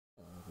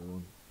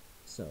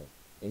So,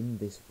 in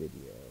this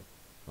video,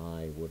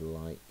 I would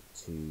like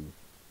to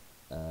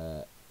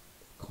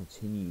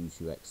continue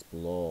to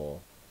explore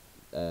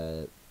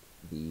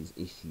these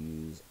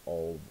issues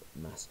of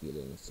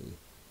masculinity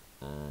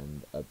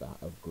and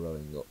of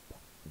growing up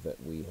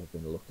that we have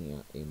been looking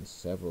at in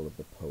several of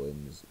the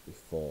poems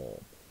before.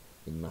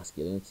 In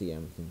masculinity,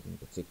 I'm thinking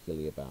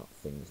particularly about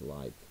things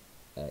like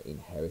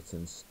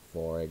inheritance,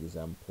 for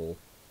example,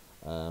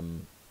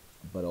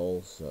 but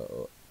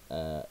also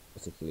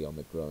particularly on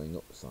the growing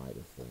up side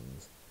of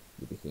things,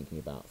 you'll be thinking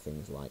about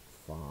things like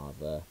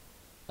father,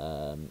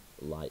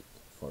 like,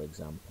 for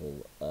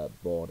example,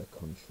 border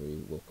country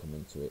will come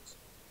into it,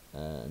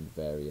 and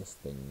various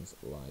things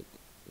like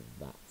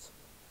that.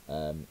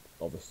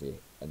 Obviously,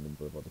 a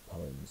number of other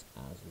poems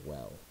as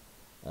well.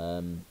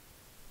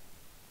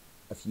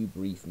 A few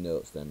brief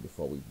notes then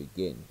before we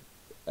begin.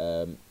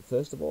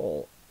 First of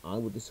all, I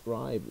would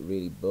describe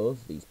really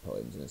both these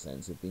poems in a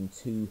sense have been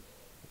two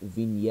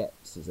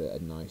vignettes, is a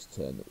nice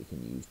term that we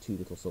can use, two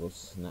little sort of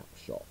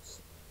snapshots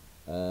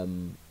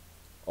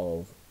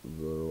of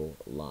rural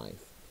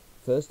life.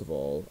 First of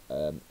all,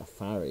 a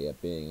farrier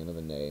being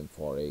another name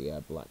for a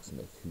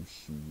blacksmith who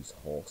shoes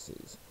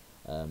horses,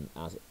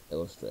 as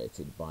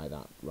illustrated by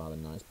that rather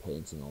nice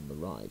painting on the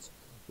right,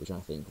 which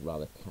I think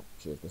rather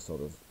captures the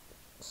sort of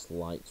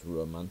slight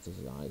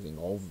romanticising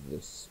of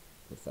this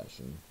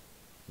profession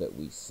that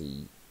we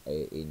see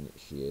in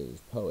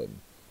Shears's poem.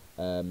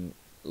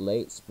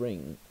 Late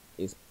Spring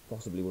is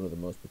possibly one of the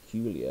most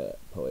peculiar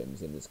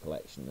poems in this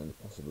collection, and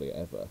possibly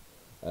ever,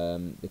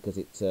 because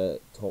it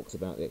talks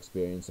about the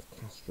experience of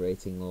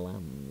castrating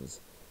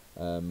lambs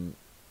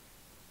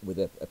with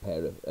a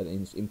pair of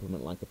an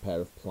implement like a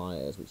pair of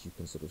pliers, which you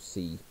can sort of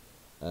see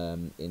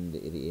in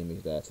the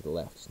image there to the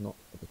left. It's not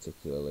a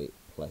particularly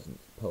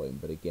pleasant poem,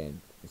 but again,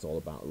 it's all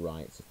about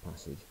rites of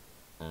passage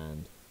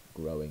and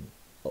growing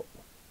up.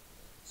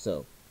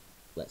 So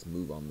let's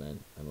move on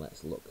then, and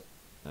let's look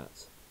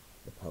at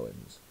the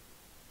poems.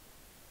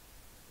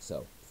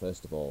 So,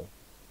 first of all,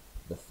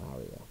 the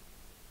farrier.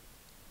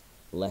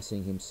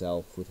 Blessing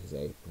himself with his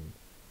apron,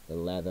 the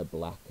leather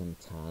black and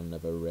tan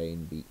of a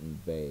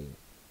rain-beaten bay,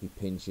 he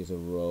pinches a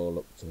roll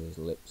up to his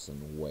lips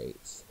and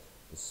waits,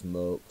 the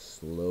smoke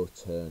slow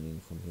turning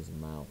from his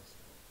mouth,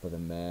 for the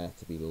mare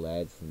to be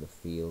led from the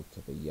field to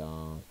the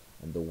yard,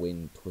 and the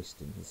wind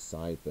twisting his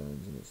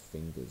sideburns in its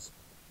fingers.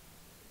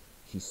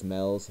 She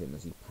smells him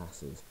as he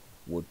passes,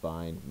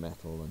 woodbine,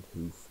 metal and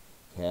hoof,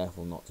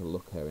 careful not to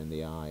look her in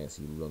the eye as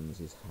he runs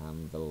his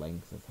hand the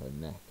length of her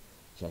neck,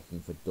 checking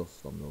for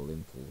dust on the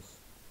lintels.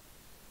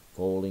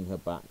 Folding her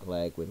back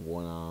leg with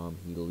one arm,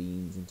 he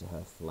leans into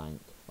her flank,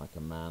 like a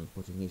man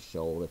putting his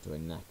shoulder to a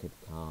knackered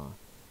car,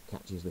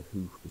 catches the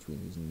hoof between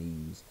his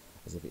knees,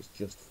 as if it's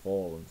just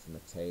fallen from the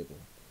table,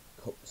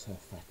 cups her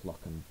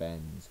fetlock and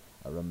bends,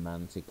 a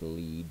romantic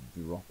lead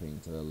dropping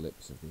to the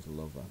lips of his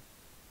lover.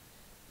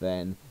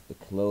 Then the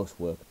close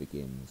work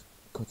begins,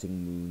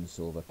 cutting moon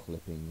silver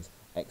clippings,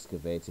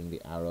 excavating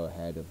the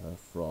arrowhead of her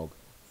frog,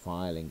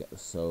 filing at the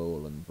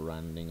sole and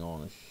branding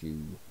on a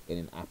shoe in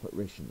an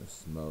apparition of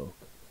smoke.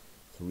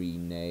 3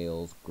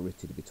 nails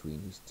gritted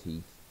between his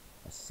teeth,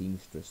 a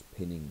seamstress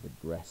pinning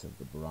the dress of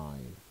the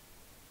bride.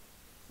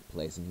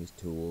 Placing his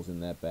tools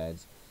in their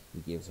beds, he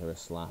gives her a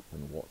slap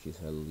and watches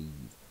her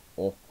leave,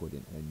 awkward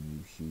in her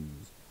new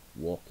shoes,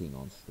 walking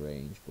on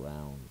strange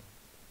ground.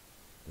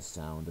 The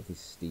sound of his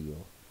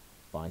steel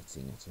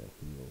biting at her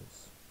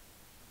heels.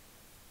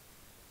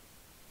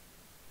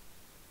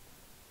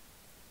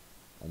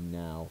 And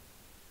now,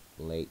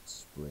 late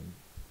spring.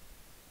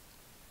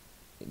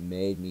 It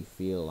made me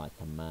feel like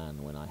a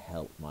man when I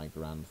helped my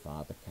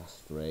grandfather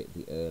castrate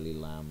the early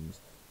lambs,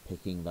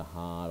 picking the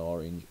hard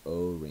orange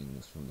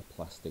O-rings from the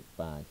plastic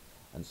bag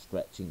and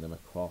stretching them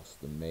across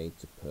the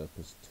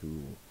made-to-purpose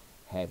tool,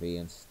 heavy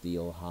and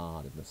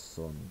steel-hard in the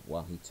sun,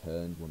 while he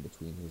turned one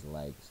between his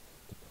legs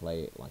to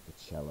play it like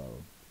a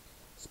cello.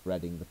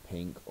 Spreading the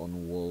pink,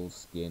 unwooled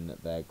skin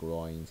at their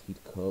groins,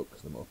 he'd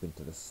coax them up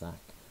into the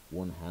sack,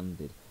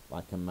 one-handed,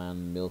 like a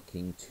man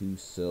milking 2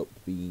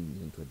 soaped beans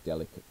into a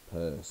delicate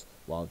purse,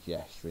 while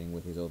gesturing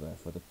with his other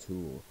for the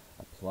tool,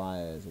 a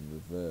pliers in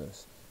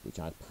reverse, which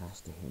I'd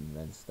pass to him,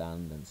 then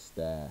stand and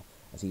stare,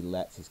 as he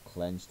let his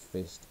clenched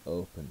fist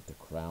open to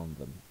crown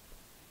them.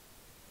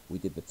 We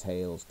did the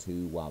tails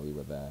too while we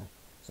were there,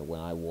 so when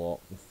I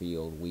walked the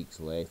field weeks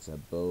later,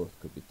 both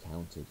could be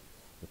counted,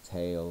 the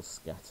tails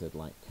scattered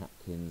like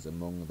catkins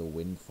among the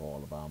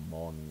windfall of our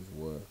morning's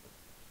work.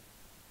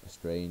 A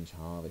strange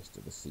harvest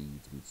of the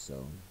seeds we'd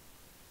sown.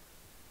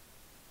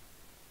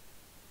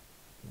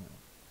 Now,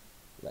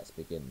 let's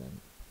begin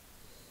then.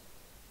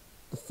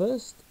 The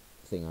first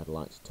thing I'd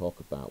like to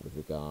talk about with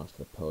regards to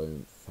the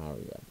poem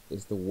Farrier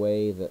is the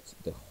way that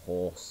the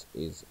horse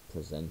is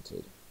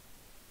presented.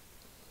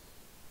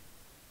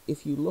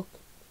 If you look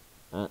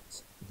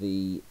at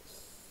the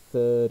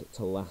third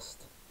to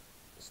last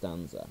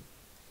stanza,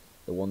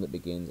 the one that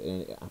begins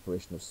in an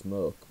apparition of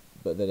smoke,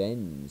 but that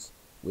ends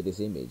with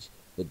this image,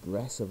 the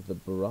dress of the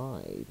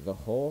bride, the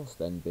horse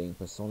then being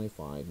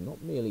personified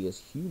not merely as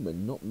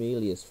human, not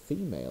merely as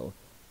female,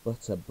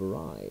 but a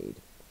bride.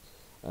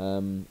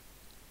 In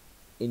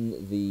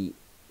the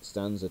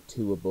stanza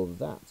 2 above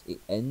that, it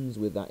ends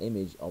with that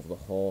image of the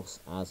horse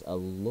as a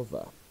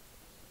lover.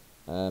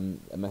 A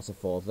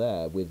metaphor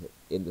there, with,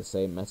 in the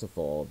same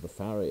metaphor, the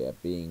farrier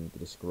being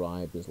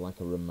described as like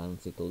a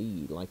romantic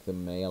lead, like the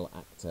male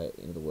actor,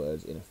 in other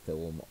words, in a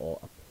film or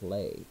a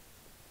play.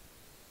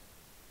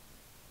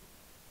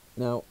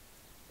 Now,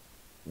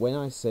 when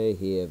I say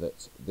here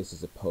that this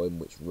is a poem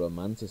which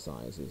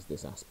romanticizes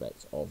this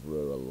aspect of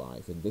rural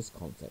life, in this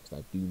context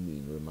I do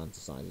mean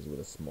romanticizes with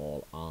a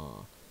small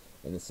r,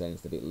 in the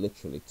sense that it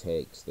literally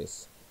takes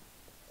this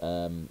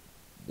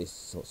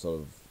sort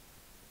of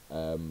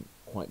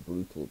quite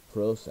brutal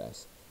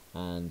process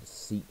and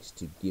seeks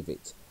to give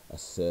it a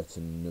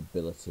certain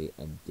nobility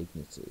and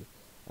dignity.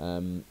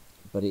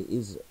 But it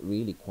is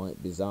really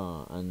quite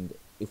bizarre, and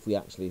if we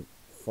actually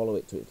follow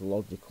it to its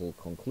logical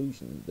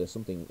conclusion, there's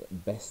something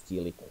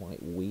bestially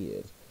quite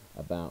weird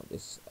about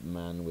this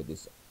man with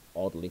this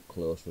oddly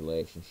close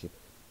relationship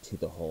to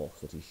the horse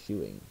that he's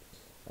shoeing,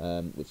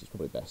 which is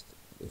probably best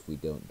if we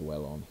don't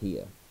dwell on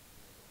here.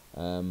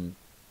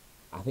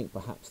 I think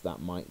perhaps that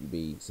might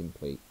be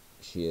simply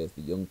Shears,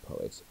 the young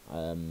poet,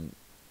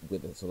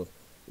 with a sort of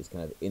this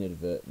kind of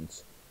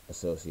inadvertent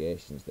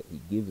associations that he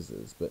gives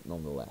us, but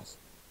nonetheless.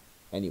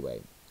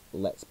 Anyway,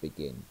 let's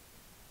begin.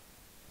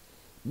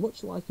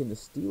 Much like in the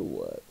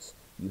steelworks,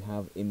 you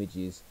have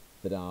images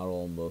that are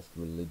almost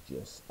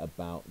religious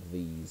about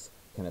these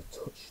kind of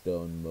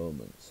touchstone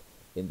moments.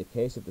 In the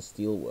case of the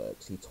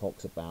steelworks, he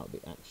talks about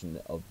the action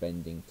of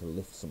bending to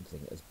lift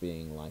something as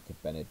being like a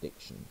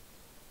benediction,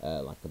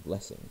 like a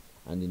blessing.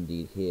 And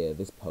indeed here,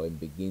 this poem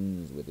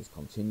begins with this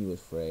continuous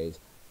phrase,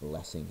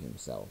 blessing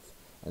himself.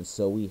 And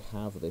so we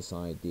have this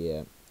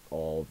idea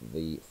of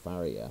the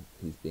farrier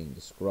who's being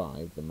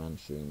described, the man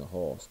shoeing the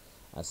horse,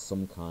 as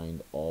some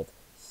kind of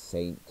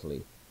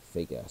saintly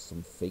figure,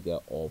 some figure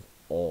of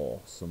awe,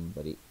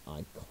 somebody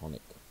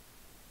iconic.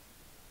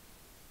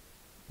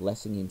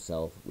 Blessing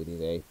himself with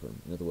his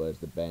apron, in other words,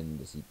 the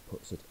bend as he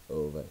puts it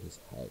over his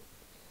head,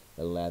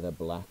 the leather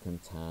black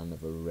and tan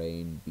of a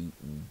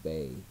rain-beaten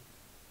bay.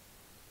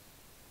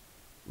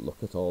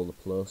 Look at all the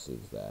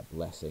plosives there,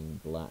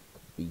 blessing, black,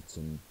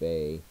 beaten,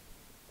 bay.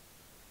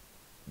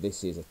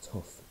 This is a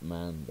tough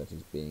man that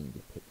is being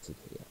depicted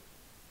here.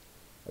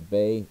 A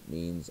bay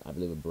means, I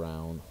believe, a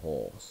brown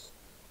horse.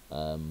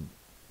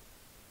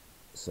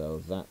 So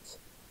that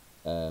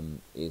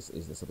is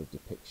the sort of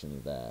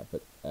depiction there,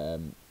 but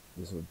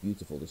the sort of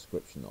beautiful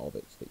description of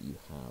it that you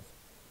have.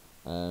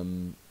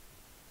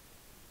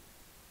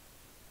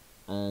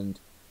 And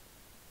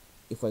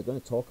if we're going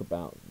to talk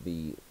about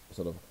the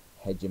sort of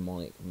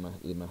hegemonic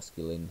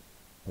masculine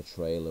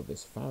portrayal of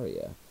this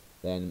farrier,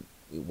 then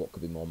what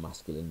could be more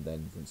masculine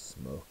than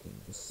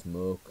smoking? The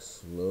smoke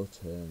slow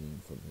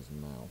turning from his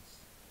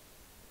mouth.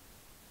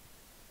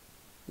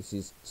 This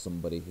is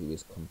somebody who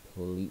is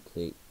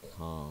completely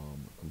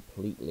calm,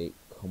 completely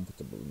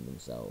comfortable in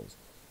themselves.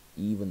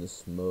 Even the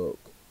smoke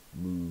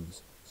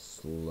moves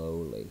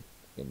slowly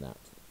in that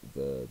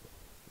verb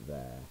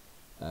there.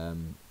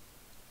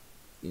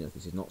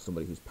 This is not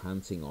somebody who's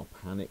panting or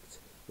panicked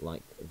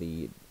like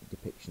the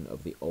depiction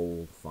of the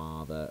old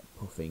father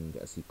puffing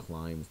as he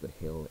climbs the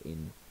hill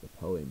in the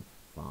poem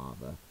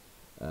Father.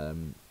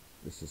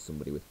 This is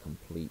somebody with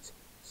complete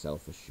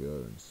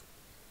self-assurance.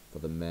 For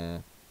the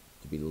mare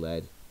to be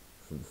led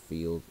from the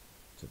field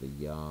to the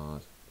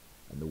yard,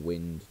 and the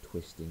wind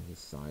twisting his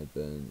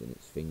sideburns in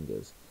its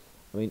fingers.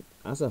 I mean,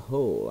 as a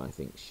whole, I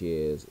think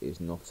Shears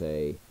is not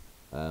a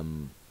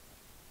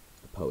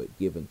poet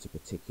given to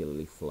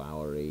particularly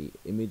flowery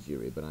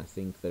imagery, but I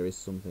think there is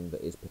something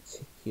that is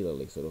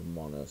particularly sort of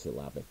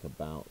monosyllabic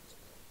about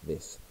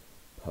this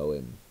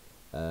poem.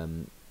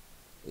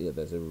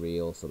 There's a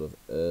real sort of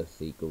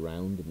earthy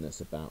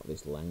groundedness about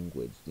this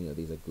language.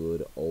 These are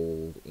good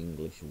old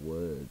English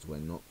words. We're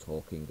not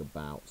talking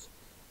about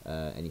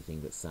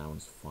anything that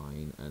sounds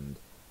fine and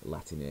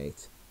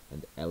Latinate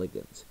and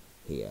elegant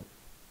here.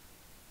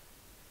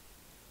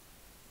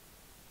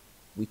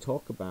 We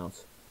talk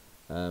about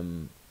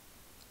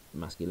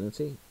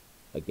masculinity.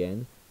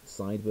 Again,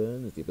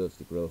 sideburns, the ability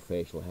to grow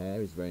facial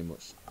hair, is very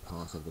much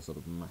part of the sort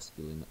of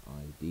masculine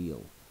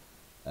ideal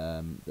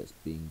that's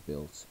being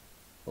built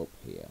up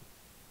here.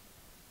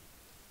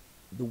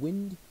 The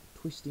wind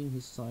twisting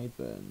his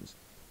sideburns.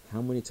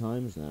 How many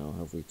times now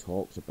have we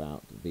talked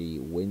about the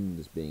wind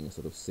as being a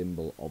sort of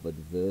symbol of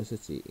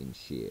adversity in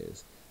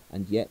Shears,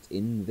 and yet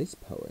in this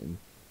poem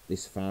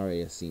this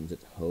farrier seems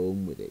at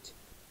home with it.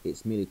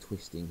 It's merely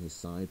twisting his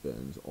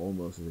sideburns,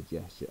 almost as a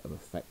gesture of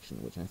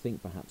affection, which I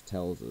think perhaps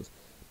tells us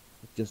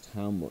just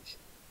how much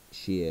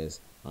Shears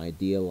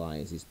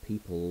idealizes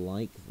people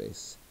like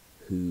this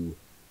who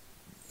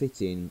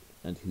fit in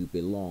and who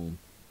belong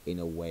in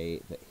a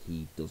way that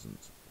he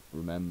doesn't.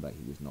 Remember,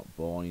 he was not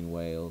born in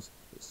Wales.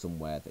 It's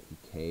somewhere that he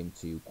came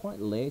to quite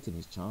late in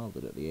his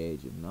childhood, at the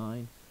age of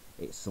 9.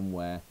 It's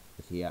somewhere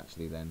that he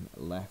actually then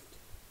left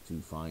to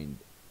find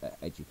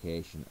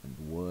education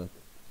and work.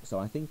 So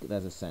I think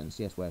there's a sense,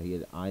 yes, where he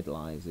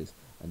idolizes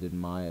and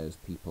admires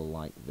people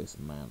like this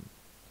man.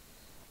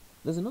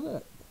 There's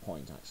another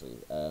point, actually,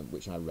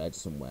 which I read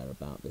somewhere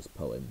about this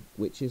poem,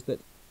 which is that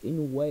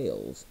in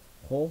Wales,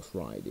 horse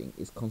riding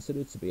is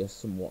considered to be a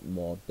somewhat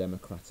more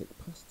democratic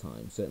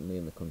pastime, certainly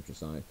in the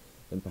countryside,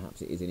 than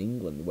perhaps it is in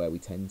England, where we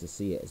tend to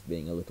see it as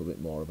being a little bit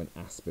more of an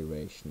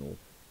aspirational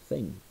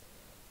thing.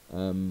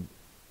 And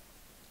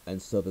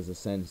so there's a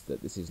sense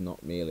that this is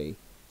not merely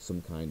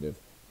some kind of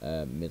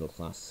middle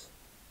class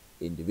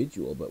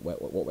individual, but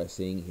what we're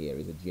seeing here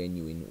is a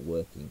genuine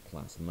working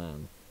class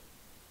man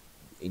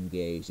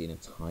engaged in a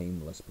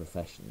timeless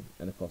profession.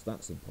 And of course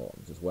that's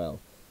important as well,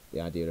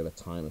 the idea of a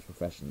timeless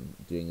profession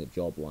doing a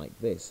job like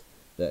this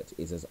that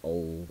is as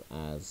old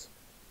as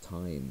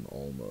time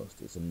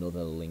almost. It's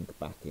another link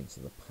back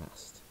into the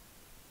past.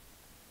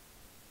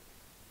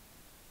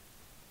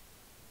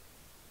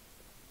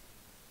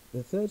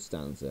 The third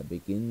stanza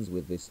begins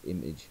with this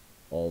image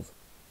of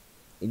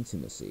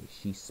intimacy.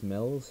 She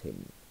smells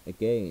him,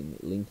 again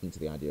linking to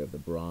the idea of the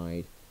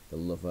bride, the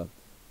lover,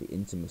 the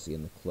intimacy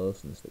and the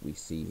closeness that we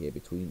see here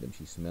between them.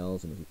 She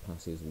smells him as he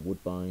passes.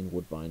 Woodbine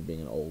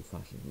being an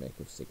old-fashioned make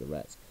of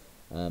cigarettes.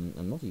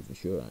 I'm not even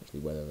sure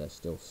actually whether they're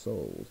still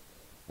sold,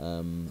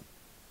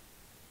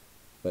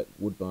 but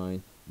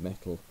woodbine,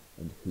 metal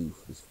and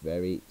hoof, this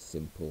very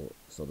simple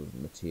sort of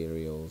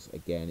materials.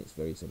 Again, it's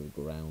very sort of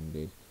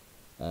grounded,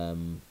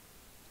 and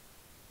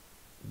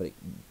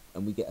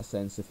we get a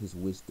sense of his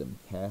wisdom,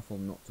 careful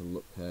not to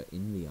look her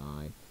in the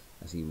eye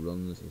as he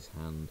runs his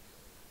hand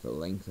the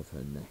length of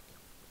her neck.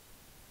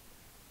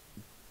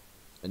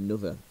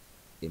 Another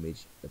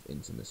image of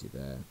intimacy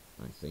there,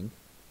 I think,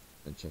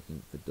 and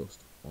checking for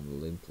dust on the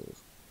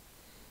lintels.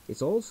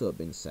 It's also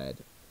been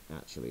said,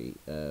 actually,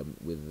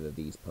 with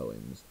these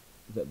poems,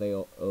 that they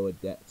owe a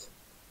debt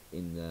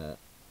in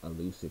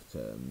allusive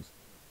terms,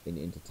 in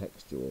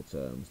intertextual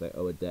terms. They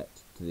owe a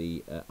debt to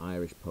the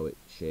Irish poet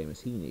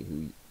Seamus Heaney,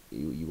 who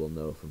you will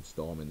know from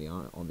Storm on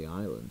the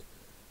Island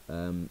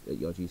at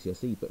your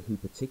GCSE, but who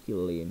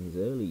particularly in his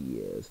early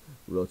years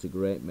wrote a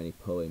great many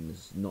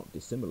poems not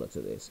dissimilar to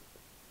this,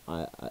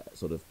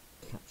 sort of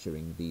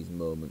capturing these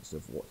moments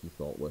of what he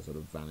thought were sort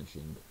of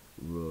vanishing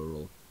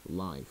rural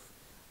life.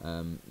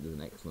 There's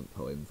an excellent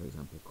poem, for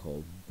example,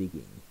 called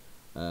Digging.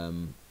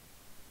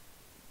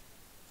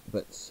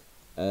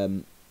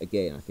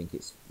 Again, I think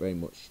it's very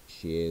much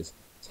Shears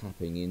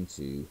tapping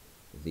into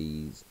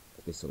this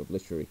sort of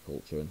literary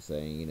culture and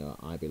saying, you know,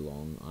 I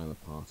belong, I'm a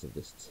part of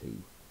this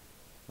too.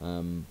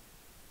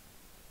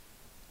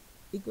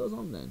 It goes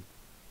on then.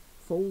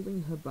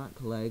 Folding her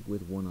back leg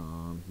with one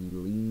arm, he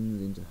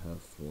leans into her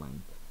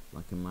flank,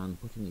 like a man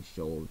putting his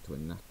shoulder to a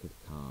knackered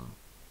car,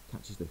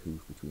 catches the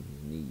hoof between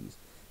his knees.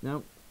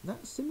 Now,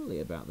 that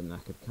simile about the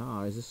knackered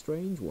car is a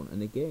strange one,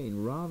 and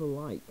again, rather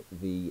like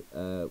the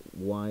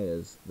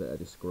wires that are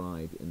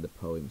described in the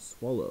poem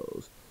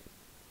Swallows.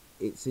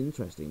 It's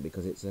interesting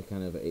because it's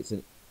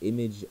an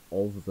image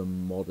of the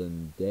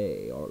modern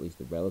day, or at least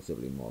the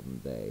relatively modern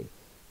day,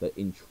 that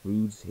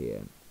intrudes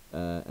here.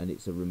 And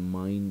it's a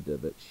reminder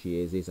that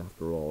Shears is,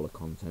 after all, a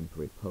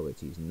contemporary poet.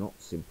 He's not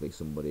simply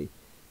somebody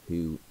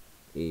who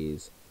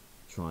is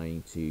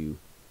trying to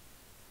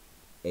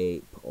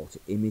ape or to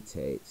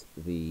imitate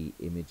the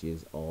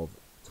images of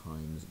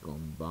times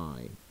gone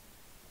by.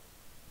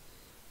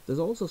 There's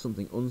also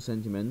something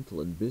unsentimental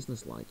and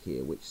businesslike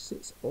here, which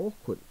sits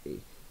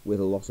awkwardly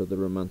with a lot of the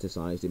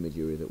romanticised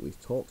imagery that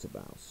we've talked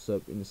about.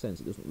 So, in a sense,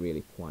 it doesn't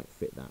really quite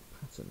fit that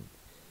pattern.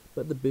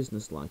 But the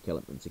business-like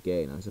element,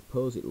 again, I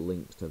suppose it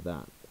links to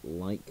that,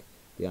 like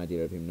the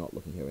idea of him not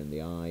looking her in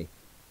the eye.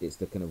 It's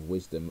the kind of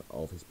wisdom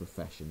of his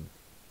profession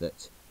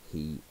that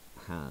he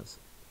has.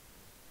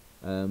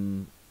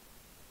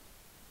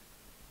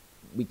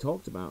 We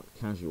talked about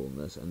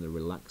casualness and the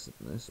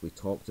relaxedness. We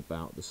talked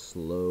about the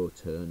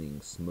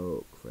slow-turning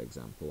smoke, for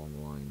example,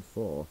 on line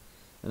 4.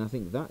 And I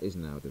think that is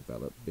now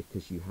developed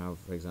because you have,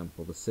 for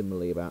example, the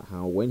simile about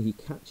how when he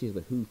catches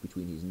the hoof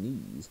between his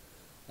knees,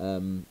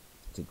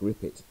 to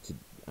grip it, to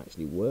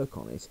actually work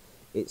on it,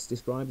 it's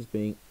described as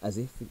being as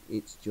if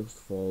it's just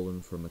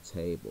fallen from a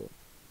table.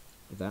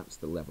 That's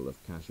the level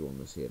of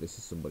casualness here. This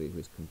is somebody who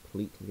is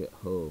completely at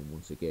home,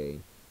 once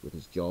again, with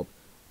his job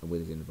and with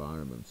his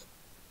environment.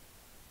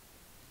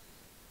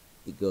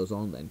 It goes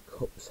on then,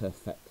 cups her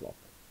fetlock,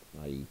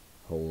 i.e.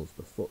 holds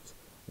the foot,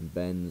 and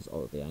bends,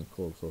 or the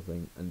ankle sort of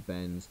thing, and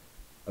bends,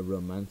 a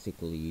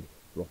romantic lead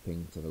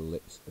dropping to the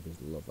lips of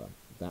his lover.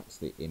 That's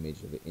the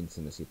image of the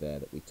intimacy there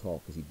that we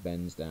talk as he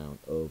bends down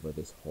over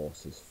this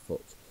horse's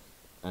foot.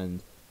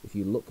 And if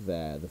you look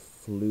there, the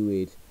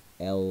fluid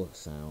L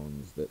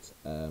sounds that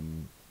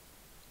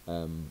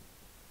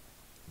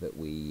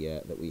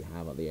we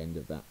have at the end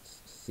of that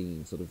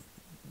scene, sort of,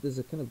 there's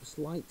a kind of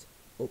slight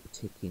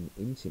uptick in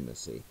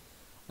intimacy.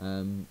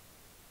 Say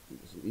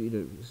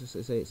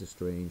it's a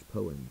strange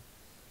poem.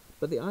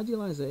 But the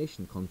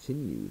idealization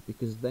continues,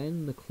 because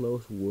then the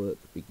close work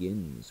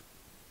begins,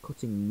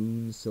 cutting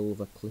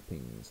moon-silver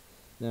clippings.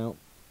 Now,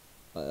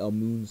 or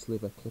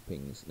moon-sliver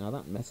clippings. Now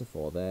that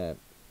metaphor there,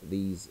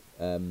 these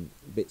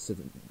bits of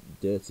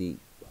dirty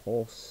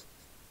horse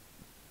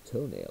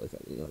toenail,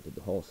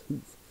 the horse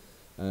hoof,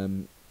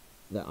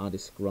 that are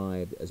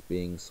described as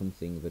being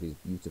something that is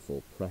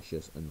beautiful,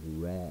 precious,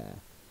 and rare,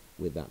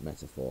 with that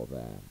metaphor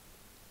there.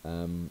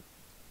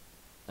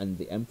 And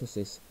the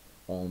emphasis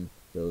on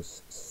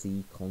those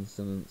C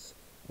consonants,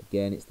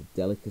 again, it's the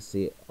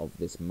delicacy of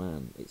this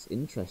man. It's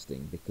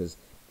interesting because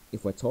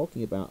if we're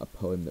talking about a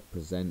poem that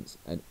presents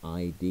an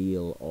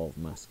ideal of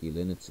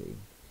masculinity,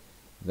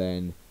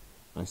 then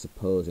I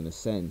suppose in a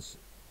sense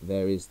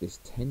there is this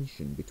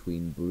tension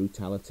between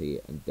brutality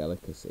and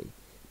delicacy,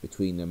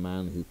 between a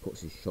man who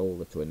puts his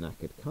shoulder to a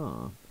knackered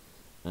car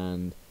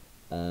and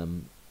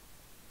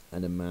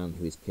a man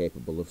who is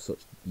capable of such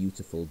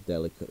beautiful,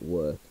 delicate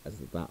work as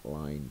that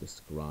line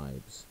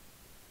describes.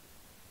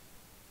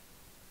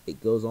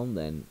 It goes on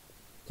then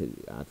to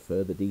add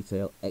further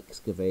detail,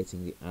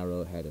 excavating the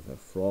arrowhead of her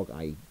frog,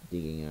 i.e.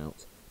 digging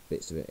out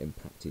bits of it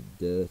impacted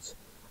dirt.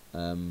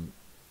 And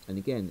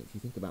again, if you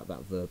think about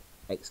that verb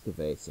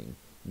excavating,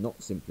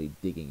 not simply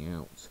digging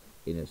out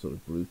in a sort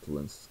of brutal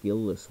and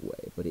skillless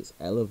way, but it's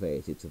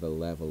elevated to the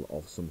level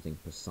of something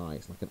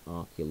precise, like an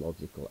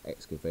archaeological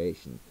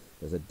excavation.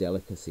 There's a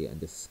delicacy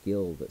and a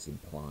skill that's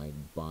implied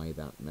by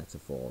that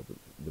metaphor that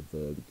the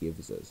verb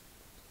gives us.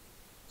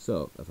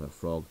 So, of her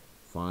frog,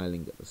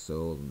 filing at the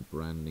sole and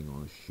branding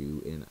on a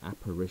shoe in an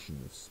apparition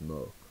of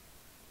smoke.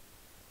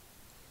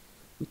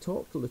 We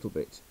talked a little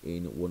bit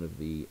in one of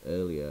the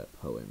earlier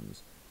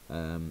poems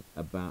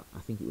about, I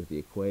think it was the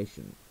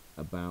equation,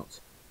 about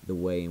the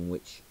way in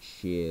which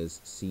Shears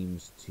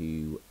seems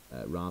to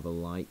rather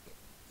like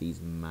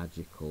these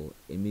magical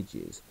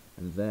images.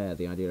 And there,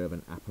 the idea of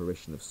an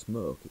apparition of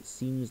smoke, it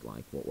seems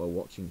like what we're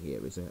watching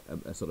here is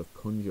a sort of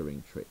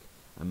conjuring trick,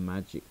 a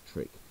magic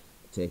trick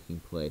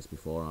taking place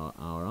before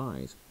our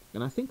eyes.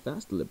 And I think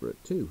that's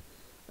deliberate too,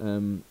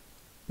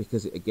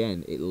 because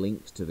again, it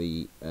links to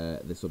the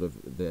sort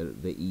of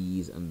the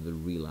ease and the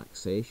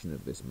relaxation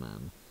of this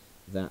man,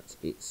 that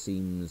it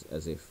seems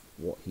as if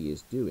what he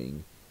is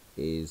doing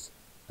is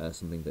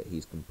something that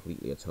he's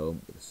completely at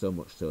home with, so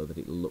much so that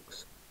it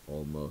looks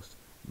almost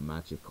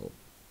magical.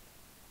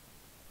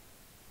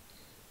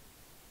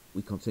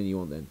 We continue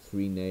on then.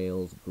 3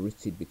 nails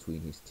gritted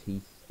between his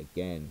teeth,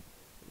 again,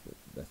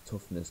 the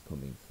toughness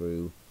coming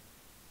through.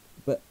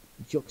 But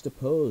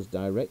juxtaposed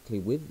directly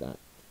with that,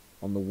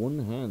 on the one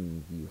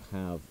hand you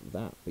have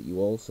that, but you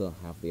also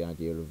have the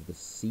idea of the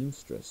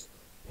seamstress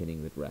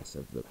pinning the dress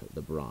of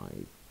the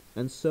bride.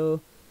 And so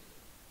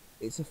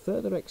it's a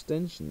further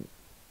extension.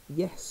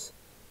 Yes,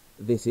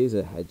 this is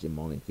a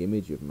hegemonic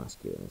image of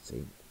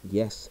masculinity.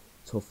 Yes,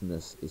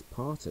 toughness is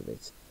part of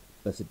it,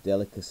 but a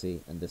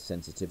delicacy and a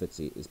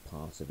sensitivity is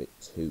part of it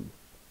too.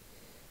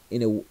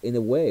 In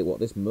a way, what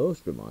this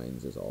most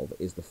reminds us of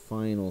is the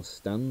final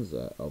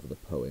stanza of the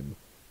poem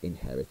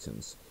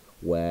Inheritance,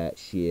 where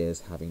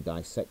Shears, having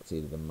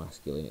dissected the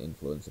masculine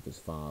influence of his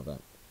father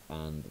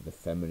and the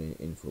feminine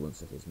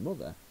influence of his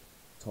mother,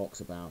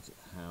 talks about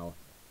how,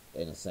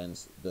 in a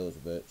sense, those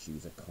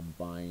virtues are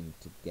combined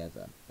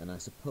together. And I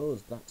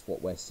suppose that's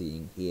what we're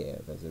seeing here.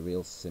 There's a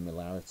real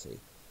similarity.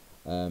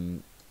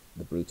 The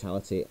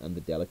brutality and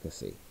the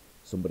delicacy.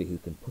 Somebody who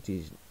can put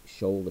his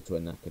shoulder to a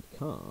knackered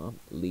car,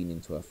 lean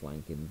into a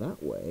flank in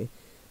that way,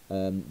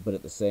 but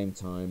at the same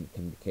time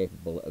can be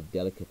capable of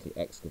delicately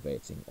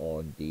excavating, or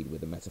indeed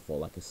with a metaphor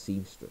like a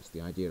seamstress,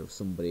 the idea of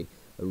somebody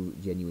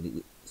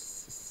genuinely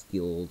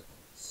skilled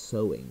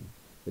sewing,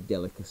 the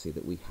delicacy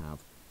that we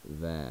have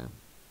there.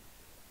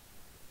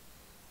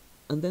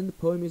 And then the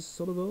poem is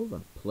sort of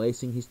over,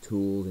 placing his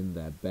tools in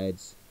their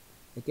beds.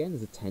 Again,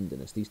 there's a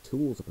tenderness. These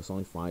tools are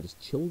personified as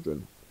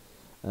children.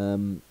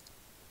 The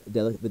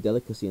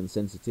delicacy and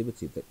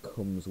sensitivity that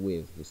comes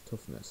with his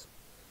toughness.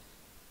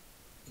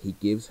 He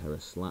gives her a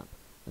slap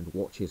and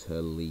watches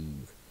her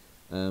leave.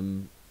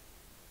 So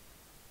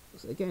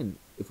again,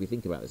 if we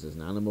think about this as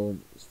an animal,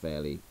 it's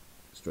fairly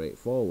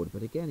straightforward.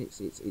 But again, it's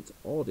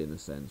odd in a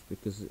sense,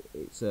 because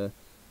it's a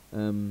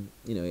in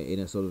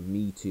a sort of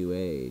Me Too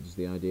age,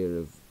 the idea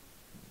of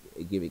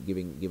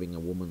giving a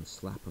woman a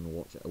slap and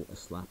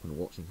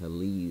watching her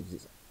leave.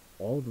 It's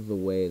odd the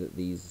way that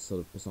these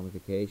sort of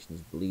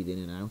personifications bleed in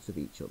and out of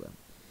each other.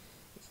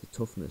 It's the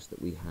toughness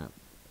that we have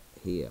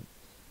here,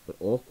 but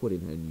awkward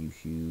in her new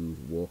shoes,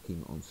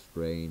 walking on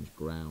strange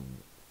ground.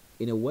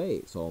 In a way,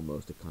 it's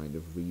almost a kind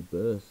of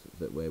rebirth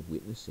that we're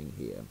witnessing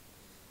here.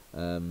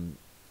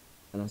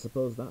 And I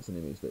suppose that's an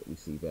image that we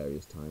see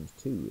various times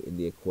too. In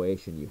the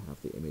equation, you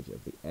have the image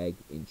of the egg.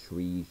 In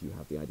trees, you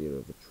have the idea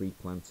of the tree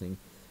planting.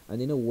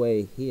 And in a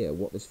way here,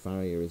 what this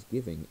Farrier is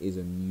giving is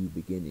a new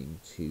beginning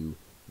to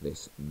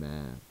this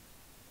mare.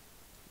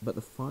 But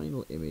the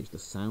final image, the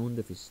sound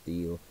of his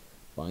steel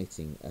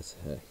biting at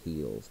her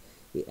heels,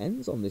 it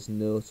ends on this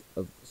note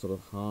of sort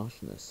of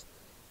harshness,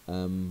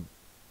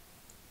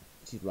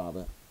 which is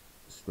rather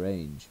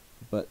strange.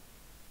 But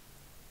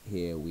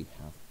here we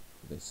have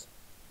this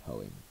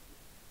poem.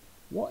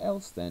 What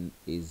else then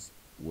is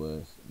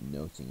worth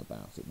noting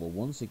about it? Well,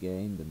 once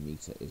again, the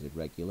meter is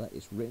irregular.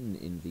 It's written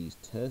in these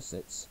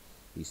tercets,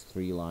 these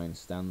 3-line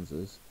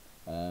stanzas,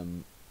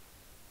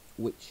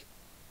 which,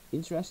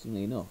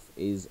 interestingly enough,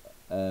 is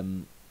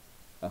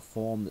a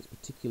form that's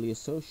particularly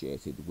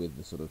associated with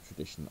the sort of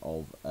tradition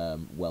of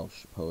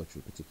Welsh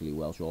poetry, particularly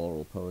Welsh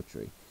oral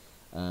poetry.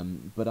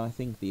 But I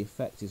think the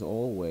effect is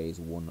always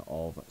one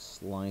of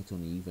slight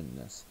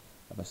unevenness,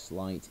 of a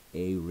slight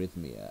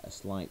arrhythmia, a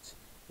slight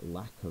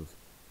lack of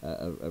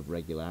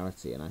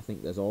regularity, and I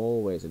think there's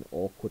always an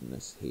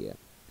awkwardness here.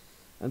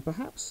 And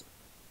perhaps,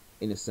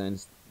 in a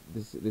sense,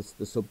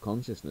 the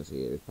subconsciousness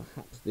here is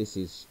perhaps this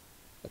is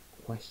a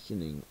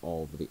questioning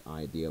of the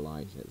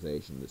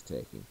idealization that's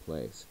taking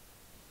place.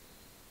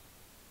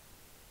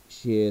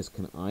 Shears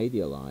can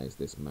idealize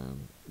this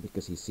man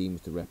because he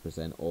seems to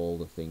represent all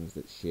the things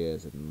that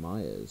Shears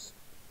admires: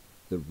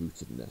 the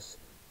rootedness,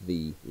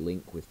 the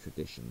link with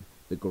tradition,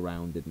 the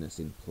groundedness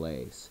in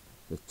place,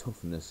 the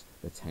toughness,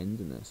 the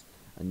tenderness,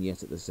 and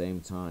yet at the same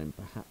time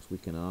perhaps we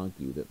can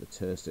argue that the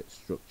tercet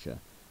structure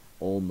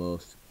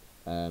almost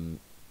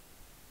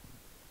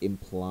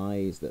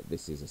implies that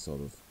this is a sort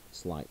of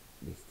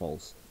slightly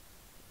false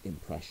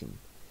impression,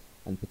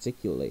 and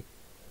particularly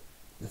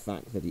the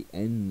fact that he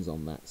ends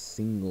on that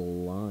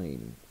single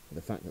line,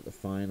 the fact that the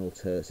final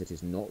tercet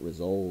is not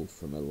resolved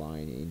from a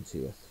line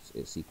into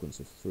a sequence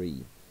of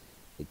three,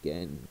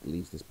 again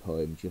leaves this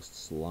poem just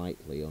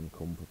slightly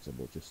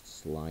uncomfortable, just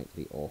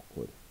slightly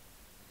awkward.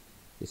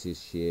 This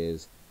is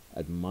Shears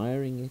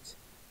admiring it,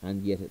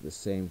 and yet at the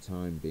same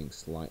time being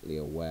slightly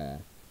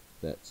aware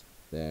that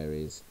there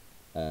is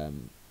that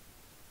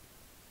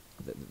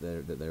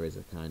there is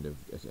a kind of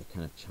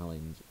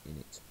challenge in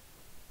it.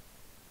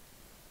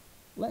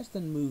 Let's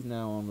then move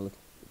now on a little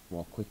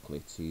more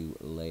quickly to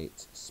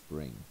late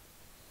spring.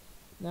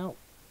 Now,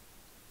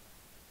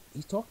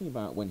 he's talking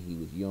about when he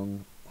was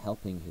young,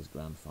 helping his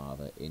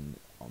grandfather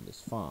on this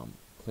farm,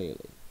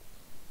 clearly.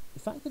 The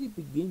fact that he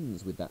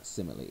begins with that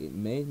simile, "it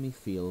made me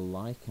feel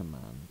like a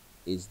man,"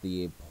 is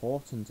the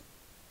important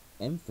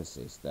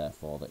emphasis,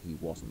 therefore, that he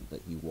was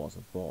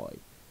a boy.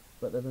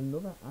 But there's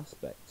another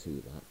aspect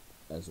to that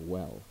as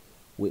well,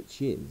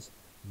 which is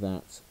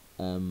that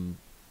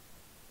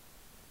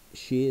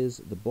Shears,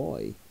 the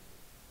boy,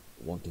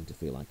 wanting to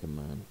feel like a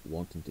man,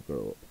 wanting to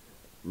grow up,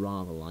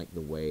 rather like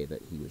the way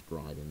that he was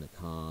driving the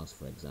cars,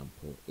 for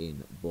example,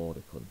 in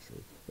border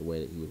country, the way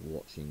that he was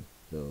watching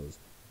those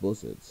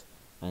buzzards,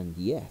 and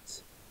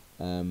yet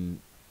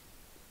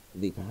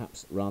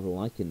perhaps rather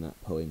like in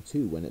that poem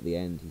too, when at the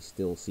end he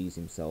still sees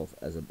himself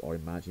or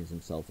imagines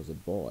himself as a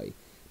boy,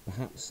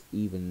 perhaps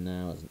even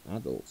now as an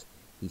adult,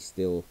 he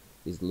still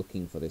is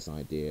looking for this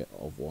idea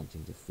of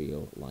wanting to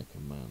feel like a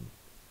man,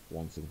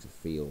 wanting to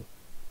feel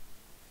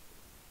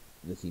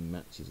that he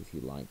matches, if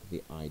you like,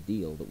 the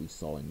ideal that we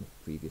saw in the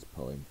previous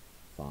poem,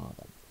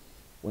 Father.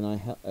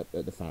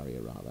 The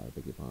Farrier, rather, I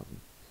beg your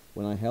pardon.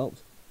 "When I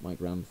helped my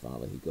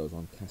grandfather," he goes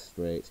on,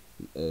 "castrate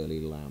the early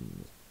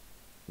lambs."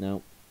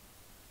 Now,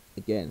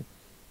 again,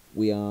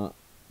 we are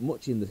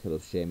much in the kind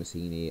of Seamus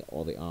Heaney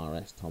or the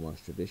R.S. Thomas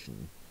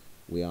tradition.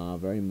 We are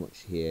very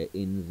much here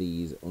in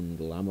these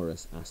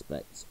unglamorous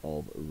aspects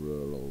of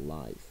rural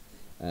life.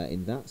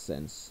 In that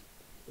sense,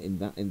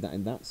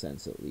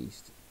 at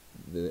least,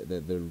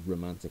 the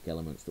romantic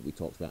elements that we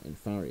talked about in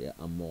Farrier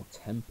are more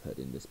tempered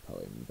in this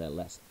poem. They're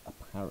less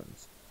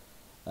apparent,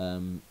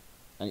 and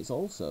it's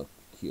also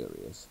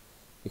curious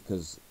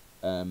because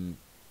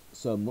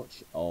so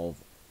much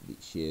of the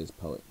Shears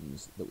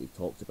poems that we've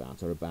talked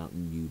about are about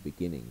new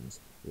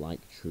beginnings,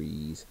 like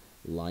trees,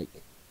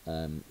 like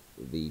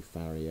the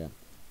Farrier,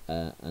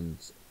 and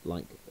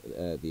like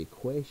the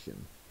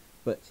Equation.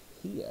 But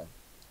here,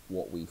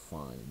 what we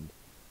find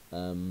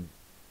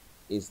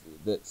is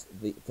that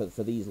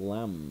for these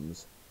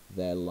lambs,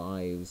 their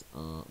lives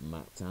are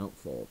mapped out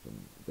for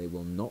them. They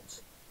will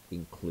not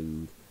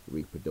include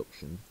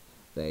reproduction.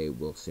 They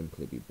will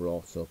simply be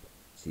brought up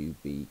to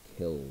be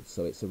killed.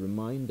 So it's a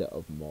reminder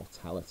of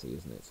mortality,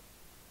 isn't it?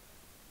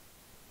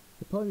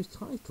 The poem's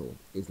title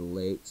is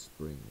Late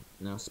Spring.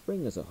 Now,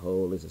 spring as a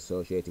whole is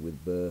associated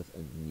with birth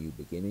and new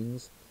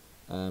beginnings.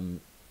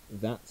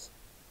 That,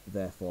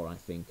 therefore, I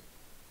think,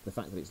 the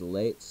fact that it's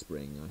late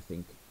spring, I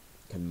think,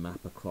 can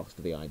map across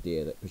to the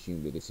idea that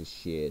presumably this is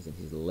Shears in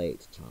his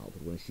late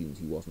childhood. One assumes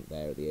he wasn't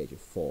there at the age of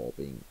 4,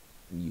 being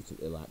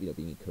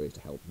encouraged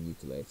to help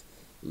mutilate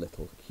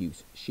little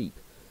cute sheep.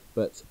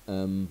 But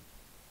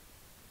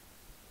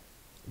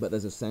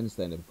there's a sense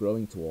then of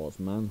growing towards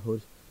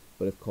manhood.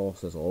 But of course,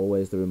 there's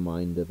always the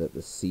reminder that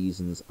the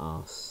seasons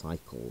are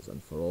cycles,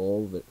 and for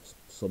all that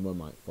summer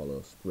might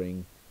follow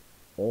spring,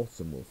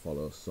 autumn will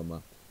follow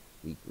summer.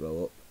 We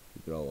grow up,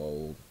 we grow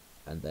old,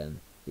 and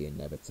then the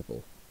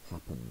inevitable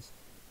happens.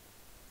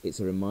 It's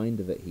a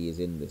reminder that he is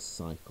in this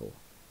cycle,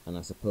 and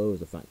I suppose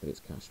the fact that it's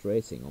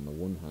castrating, on the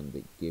one hand,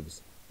 it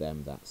gives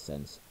them that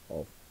sense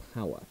of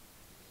power.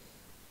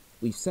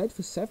 We've said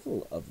for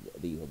several of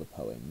these other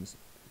poems,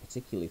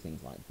 particularly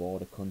things like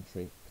Border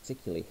Country,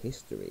 particularly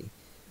History,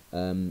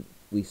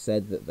 we've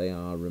said that they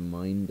are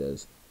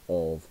reminders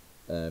of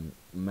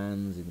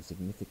man's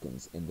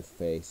insignificance in the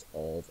face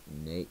of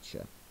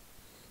nature.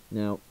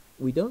 Now,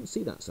 we don't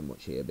see that so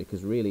much here,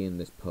 because really in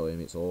this poem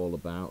it's all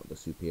about the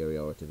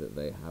superiority that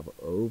they have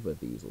over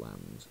these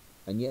lambs.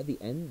 and yet the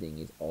ending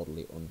is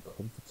oddly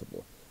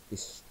uncomfortable.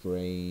 This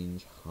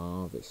strange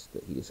harvest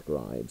that he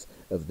describes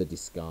of the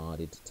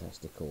discarded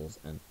testicles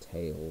and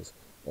tails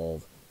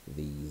of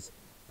these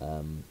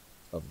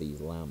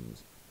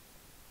lambs.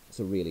 It's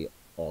a really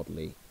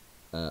oddly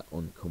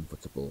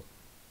uncomfortable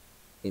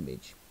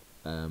image,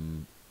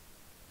 and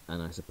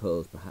I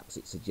suppose perhaps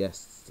it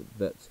suggests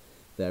that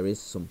there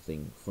is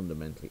something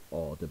fundamentally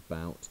odd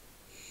about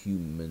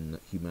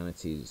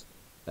humanity's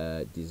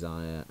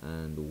desire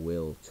and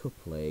will to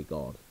play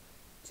God,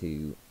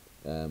 to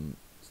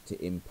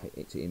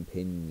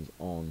impinge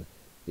on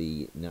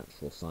the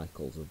natural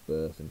cycles of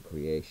birth and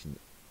creation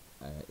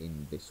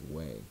in this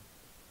way.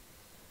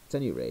 At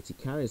any rate, he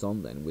carries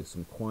on then with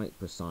some quite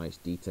precise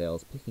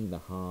details, picking the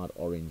hard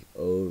orange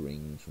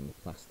O-rings from the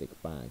plastic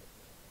bag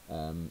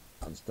and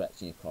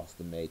stretching across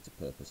the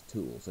made-to-purpose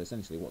tool. So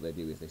essentially what they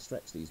do is they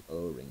stretch these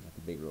O-rings like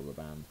a big rubber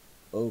band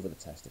over the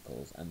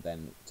testicles, and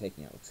then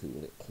taking out the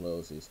tool, it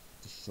closes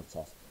to shut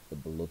off the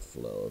blood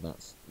flow.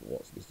 That's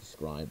what's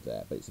described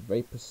there, but it's a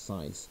very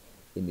precise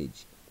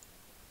image,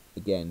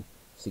 again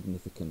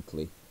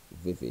significantly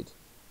vivid,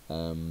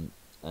 and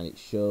it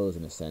shows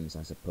in a sense,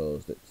 I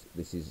suppose, that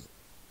this is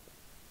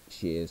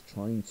Shears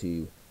trying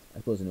to, I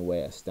suppose in a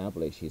way,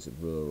 establish his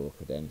rural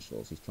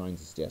credentials. He's trying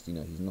to suggest,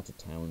 he's not a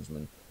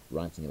townsman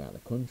writing about the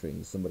country,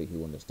 he's somebody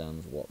who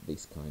understands what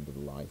this kind of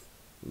life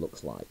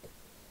looks like.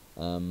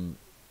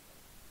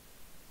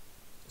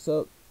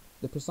 So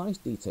the precise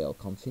detail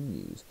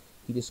continues.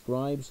 He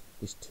describes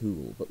this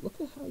tool, but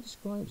look at how he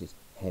describes it: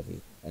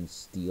 heavy and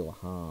steel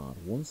hard.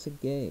 Once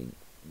again,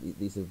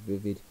 these are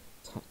vivid,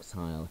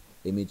 tactile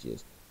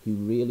images. He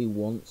really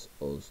wants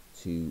us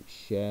to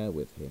share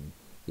with him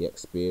the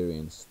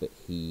experience that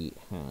he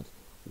had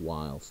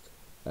whilst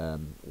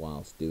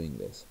doing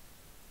this.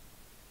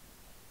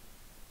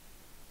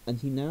 And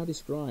he now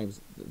describes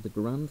the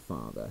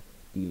grandfather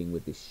dealing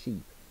with this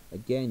sheep.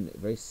 Again,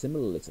 very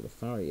similarly to the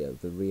Farrier,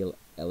 the real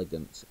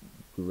elegant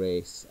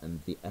grace and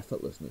the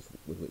effortlessness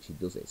with which he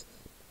does it.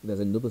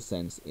 There's another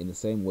sense, in the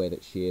same way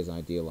that Shears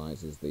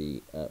idealises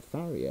the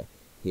Farrier,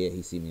 here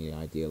he seemingly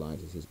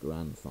idealises his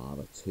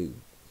grandfather too,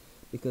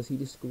 because he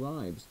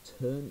describes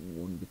turning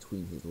one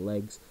between his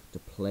legs to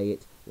play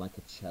it like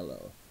a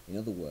cello. In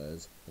other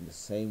words, in the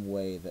same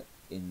way that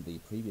in the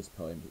previous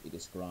poem he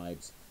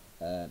describes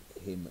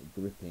him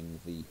gripping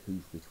the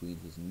hoof between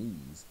his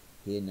knees,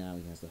 here now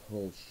he has the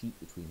whole sheep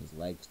between his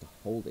legs to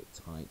hold it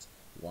tight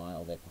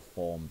while they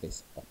perform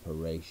this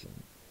operation.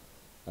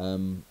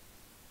 And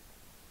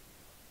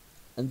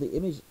the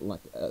image,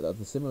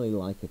 similarly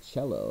like a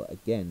cello,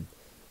 again,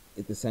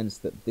 in the sense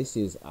that this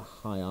is a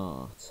high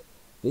art.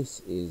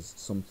 This is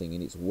something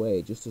in its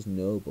way just as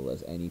noble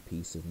as any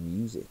piece of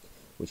music,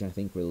 which I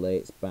think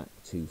relates back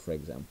to, for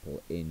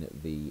example, in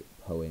the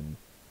poem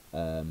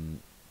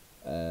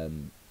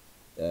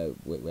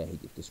where he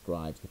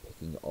describes the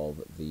picking of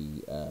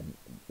the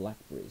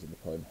blackberries in the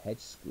poem Hedge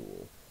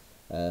School.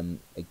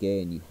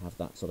 Again, you have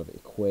that sort of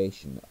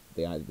equation,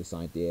 this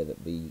idea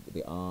that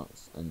the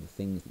arts and the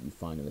things that you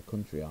find in the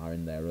country are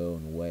in their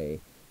own way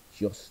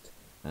just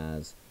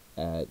as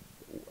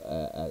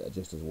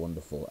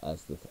wonderful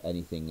as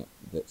anything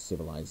that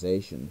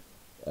civilization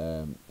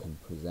can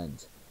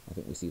present. I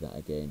think we see that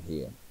again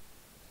here.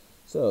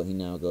 So he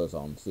now goes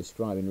on to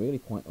describe in really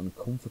quite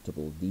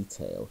uncomfortable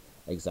detail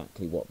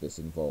exactly what this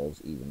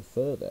involves even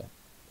further.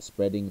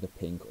 Spreading the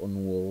pink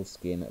unwool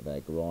skin at their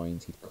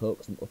groins, he'd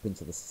coax them up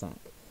into the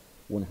sack,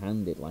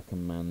 one-handed like a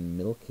man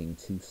milking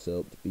 2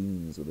 soaked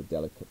beans with a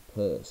delicate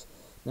purse.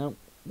 Now,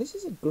 this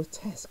is a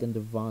grotesque and a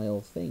vile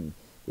thing.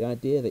 The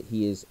idea that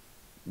he is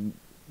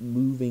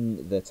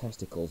moving the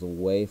testicles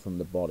away from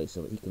the body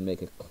so that he can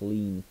make a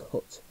clean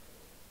cut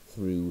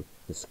through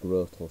the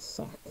scrotal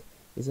sac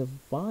is a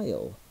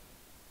vile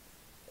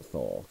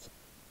thought.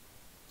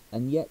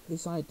 And yet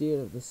this idea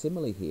of the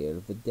simile here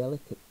of the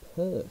delicate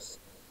purse,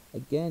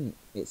 again,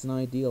 it's an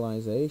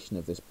idealization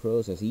of this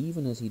process,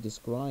 even as he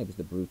describes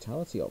the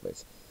brutality of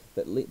it.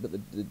 But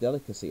the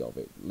delicacy of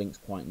it links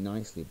quite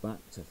nicely back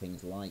to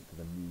things like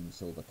the moon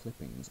silver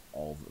clippings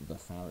of the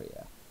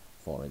Farrier,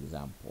 for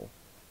example.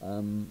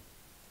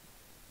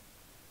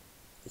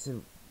 It's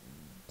a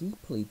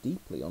deeply,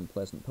 deeply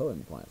unpleasant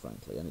poem, quite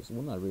frankly, and it's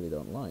one I really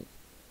don't like.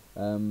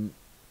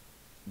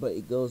 But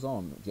it goes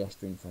on,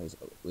 gesturing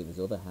with his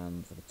other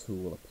hand for the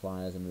tool of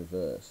pliers in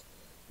reverse,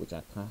 which I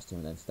pass to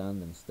him and then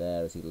stand and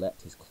stare as he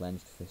leapt his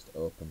clenched fist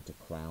open to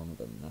crown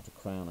them. Now, to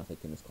crown, I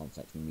think in this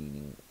context,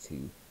 meaning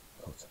to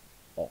cut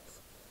off.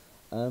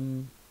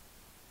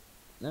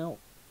 Now,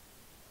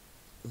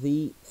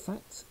 the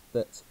fact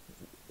that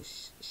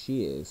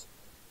Shears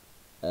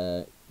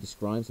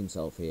describes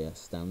himself here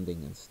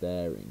standing and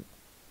staring,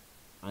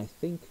 I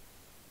think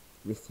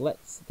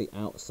reflects the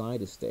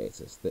outsider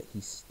status that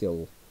he's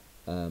still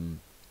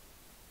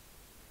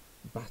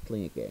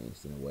battling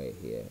against in a way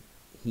here.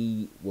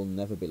 He will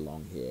never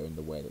belong here in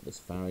the way that this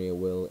Farrier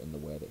will, in the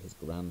way that his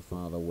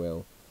grandfather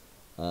will.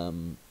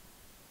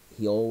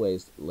 He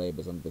always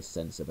labours under this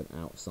sense of an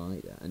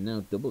outsider, and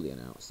now doubly an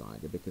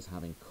outsider, because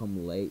having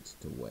come late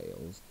to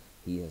Wales,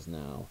 he has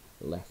now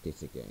left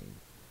it again.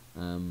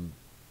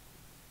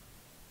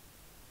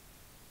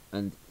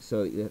 And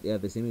so, yeah,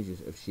 this image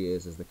of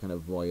Shears as the kind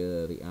of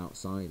voyeur, the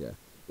outsider,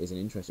 is an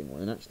interesting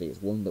one, and actually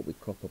it's one that we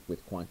crop up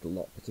with quite a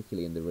lot,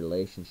 particularly in the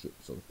relationship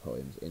sort of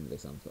poems in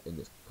this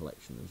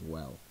collection as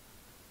well.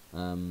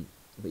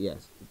 But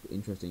yes,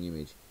 interesting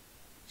image.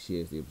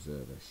 Shears the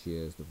observer,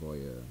 Shears the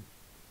voyeur.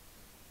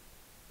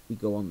 We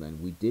go on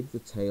then. We did the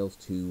tales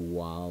too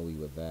while we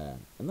were there,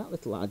 and that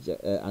little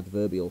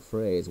adverbial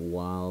phrase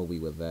 "while we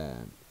were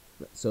there,"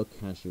 so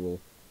casual.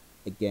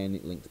 Again,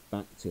 it links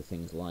back to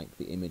things like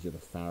the image of the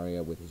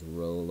farrier with his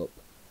roll-up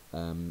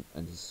and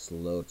his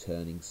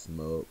slow-turning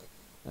smoke,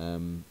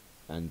 and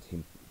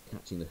him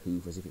catching the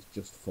hoof as if it's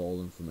just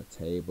fallen from a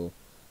table.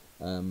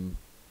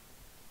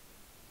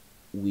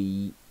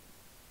 We,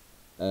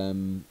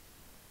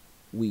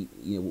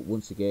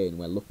 once again,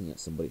 we're looking at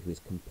somebody who is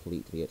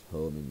completely at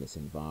home in this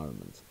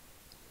environment.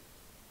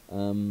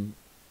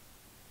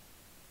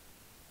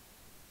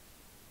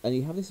 And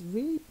you have this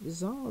really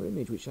bizarre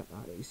image, which it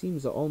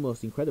seems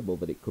almost incredible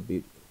that it could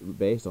be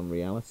based on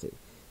reality.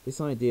 This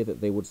idea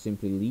that they would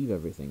simply leave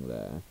everything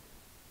there,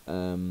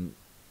 and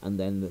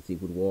then that he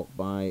would walk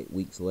by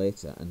weeks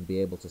later and be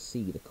able to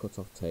see the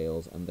cut-off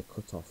tails and the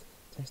cut-off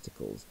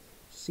testicles.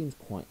 It seems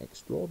quite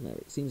extraordinary.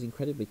 It seems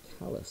incredibly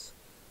callous.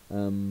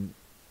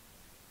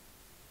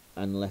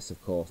 Unless, of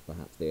course,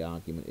 perhaps the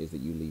argument is that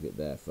you leave it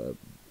there for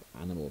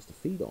animals to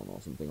feed on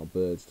or something, or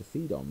birds to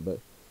feed on, but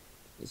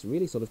it's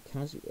really sort of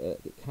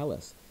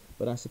callous,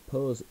 but I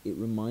suppose it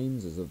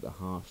reminds us of the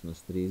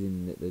harshness that is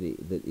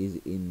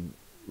in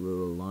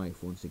rural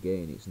life. Once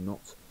again, it's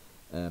not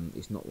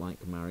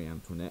like Marie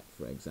Antoinette,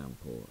 for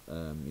example,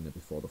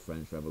 before the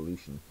French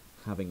Revolution,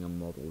 having a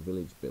model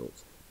village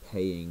built,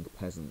 paying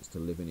peasants to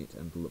live in it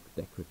and look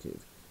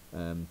decorative,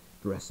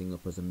 dressing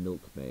up as a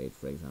milkmaid,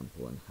 for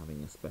example, and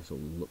having a special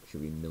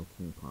luxury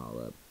milking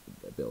parlour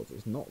built.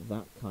 It's not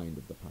that kind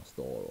of the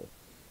pastoral.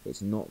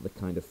 It's not the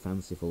kind of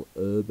fanciful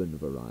urban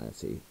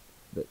variety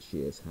that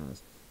Shears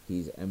has.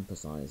 He's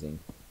emphasising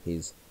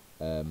his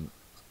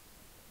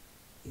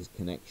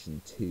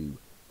connection to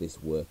this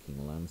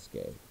working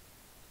landscape.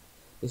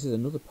 This is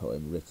another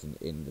poem written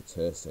in the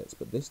tercets,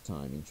 but this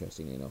time,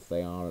 interestingly enough,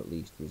 they are at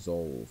least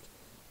resolved.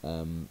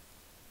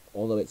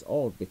 Although it's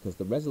odd because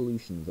the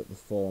resolution that the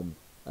form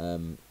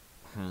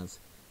has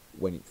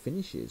when it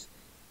finishes,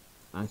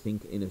 I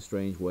think in a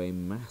strange way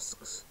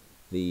masks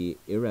the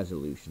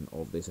irresolution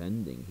of this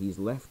ending. He's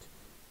left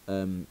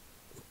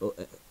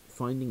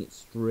finding it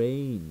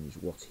strange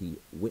what he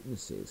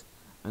witnesses,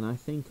 and I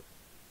think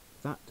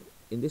that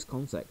in this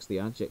context the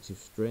adjective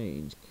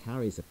strange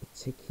carries a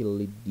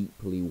particularly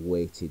deeply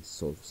weighted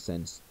sort of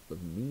sense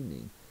of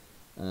meaning,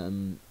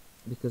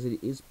 because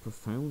it is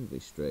profoundly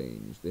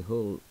strange. The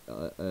whole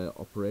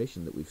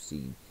operation that we've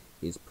seen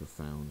is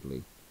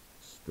profoundly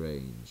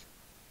strange.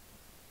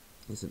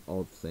 It's an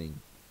odd thing,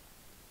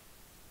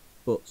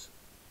 but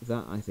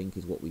that, I think,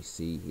 is what we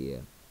see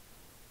here.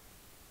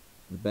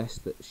 The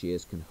best that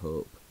Shears can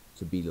hope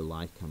to be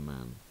like a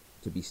man,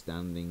 to be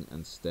standing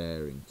and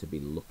staring, to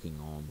be looking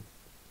on.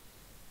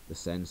 The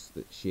sense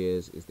that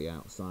Shears is the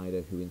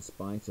outsider who, in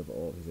spite of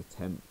all his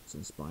attempts,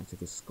 in spite of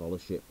his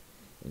scholarship,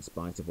 in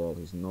spite of all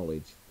his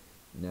knowledge,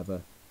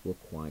 never will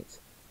quite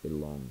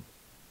belong.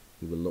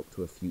 He will look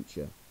to a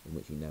future in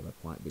which he never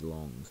quite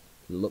belongs.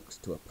 He looks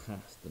to a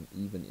past, and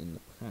even in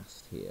the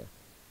past here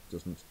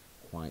doesn't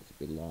quite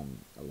belong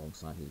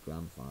alongside his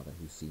grandfather,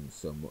 who seems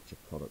so much a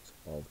product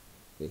of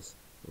this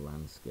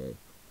landscape.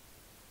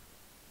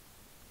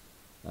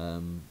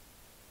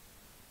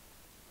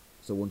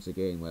 So once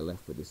again we're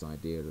left with this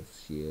idea of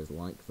Shears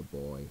like the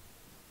boy,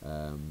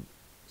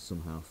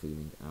 somehow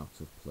feeling out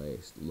of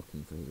place,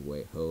 looking for his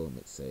way home,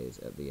 it says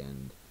at the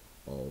end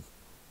of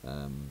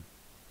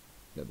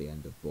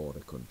Border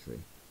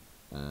Country,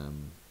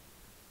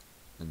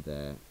 and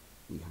there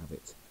we have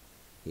it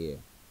here.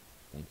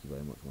 Thank you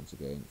very much once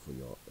again for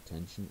your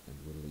attention, and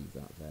we'll leave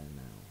that there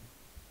now.